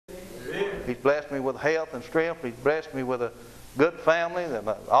He's blessed me with health and strength. He's blessed me with a good family.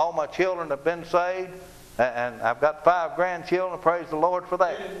 All my children have been saved. And I've got 5 grandchildren. Praise the Lord for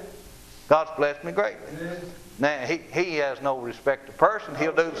that. God's blessed me greatly. Now, he has no respect to person.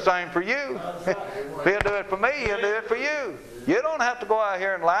 He'll do the same for you. If He'll do it for me, He'll do it for you. You don't have to go out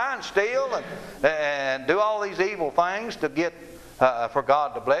here and lie and steal and do all these evil things to get for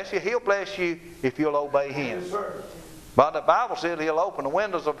God to bless you. He'll bless you if you'll obey Him. But the Bible says He'll open the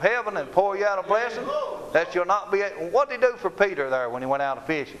windows of heaven and pour you out a blessing that you'll not be. What did He do for Peter there when he went out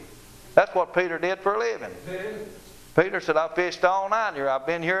fishing? That's what Peter did for a living. Peter said, I fished all night here. I've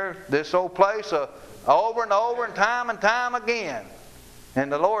been here, this old place, over and over and time again.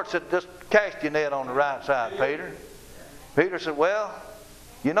 And the Lord said, just cast your net on the right side, Peter. Peter said, well,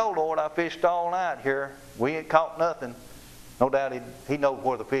 you know, Lord, I fished all night here. We ain't caught nothing. No doubt he knows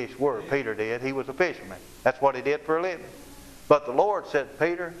where the fish were. Peter did. He was a fisherman. That's what he did for a living. But the Lord said,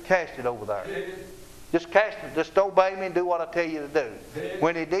 Peter, cast it over there. Just cast it. Just obey me and do what I tell you to do.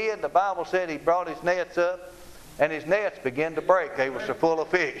 When he did, the Bible said he brought his nets up, and his nets began to break. They were so full of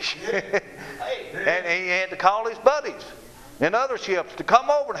fish. And he had to call his buddies in other ships to come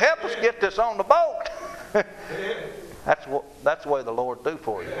over and help us get this on the boat. That's the way the Lord do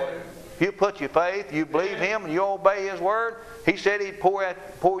for you. If you put your faith, you believe Him, and you obey His word, He said He'd pour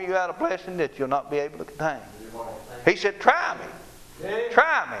you out a blessing that you'll not be able to contain. He said, try me.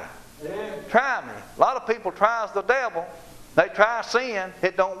 Try me. Try me. A lot of people tries the devil. They try sin.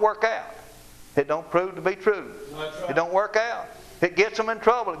 It don't work out. It don't prove to be true. It don't work out. It gets them in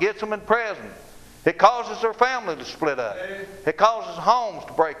trouble. It gets them in prison. It causes their family to split up. It causes homes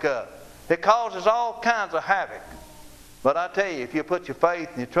to break up. It causes all kinds of havoc. But I tell you, if you put your faith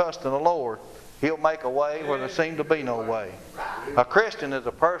and your trust in the Lord, He'll make a way where there seemed to be no way. A Christian is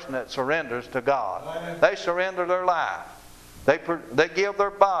a person that surrenders to God. They surrender their life. They give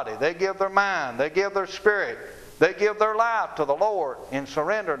their body. They give their mind. They give their spirit. They give their life to the Lord in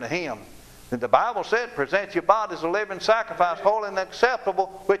surrender to Him. And the Bible said, present your body as a living sacrifice, holy and acceptable,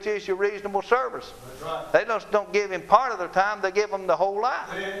 which is your reasonable service. They just don't give Him part of their time. They give Him the whole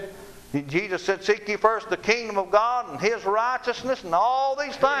life. Jesus said, seek ye first the kingdom of God and His righteousness and all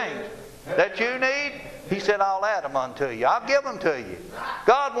these things that you need. He said, I'll add them unto you. I'll give them to you.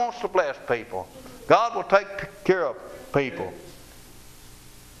 God wants to bless people. God will take care of people.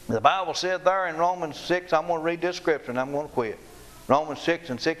 The Bible said there in Romans 6, I'm going to read this scripture and I'm going to quit. Romans 6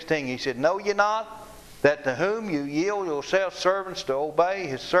 and 16, He said, know ye not that to whom you yield yourselves servants to obey,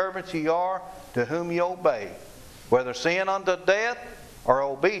 His servants ye are to whom ye obey, whether sin unto death or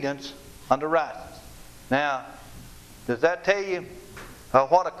obedience unto righteousness. Now, does that tell you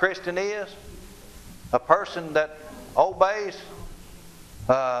what a Christian is? A person that obeys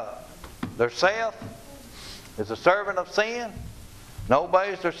their self, is a servant of sin, and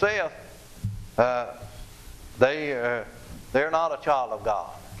obeys their self. They're not a child of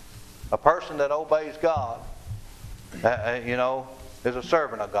God. A person that obeys God, is a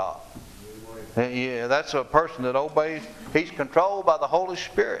servant of God. Yeah, that's a person that obeys. He's controlled by the Holy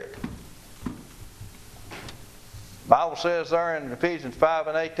Spirit. The Bible says there in Ephesians 5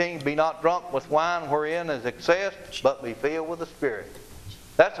 and 18, be not drunk with wine wherein is excess, but be filled with the Spirit.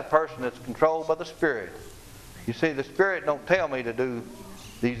 That's a person that's controlled by the Spirit. You see, the Spirit don't tell me to do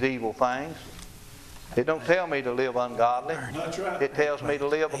these evil things. It don't tell me to live ungodly. It tells me to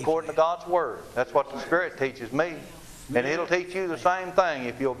live according to God's Word. That's what the Spirit teaches me. And it'll teach you the same thing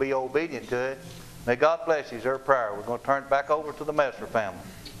if you'll be obedient to it. May God bless you is our prayer. We're going to turn it back over to the Messer family.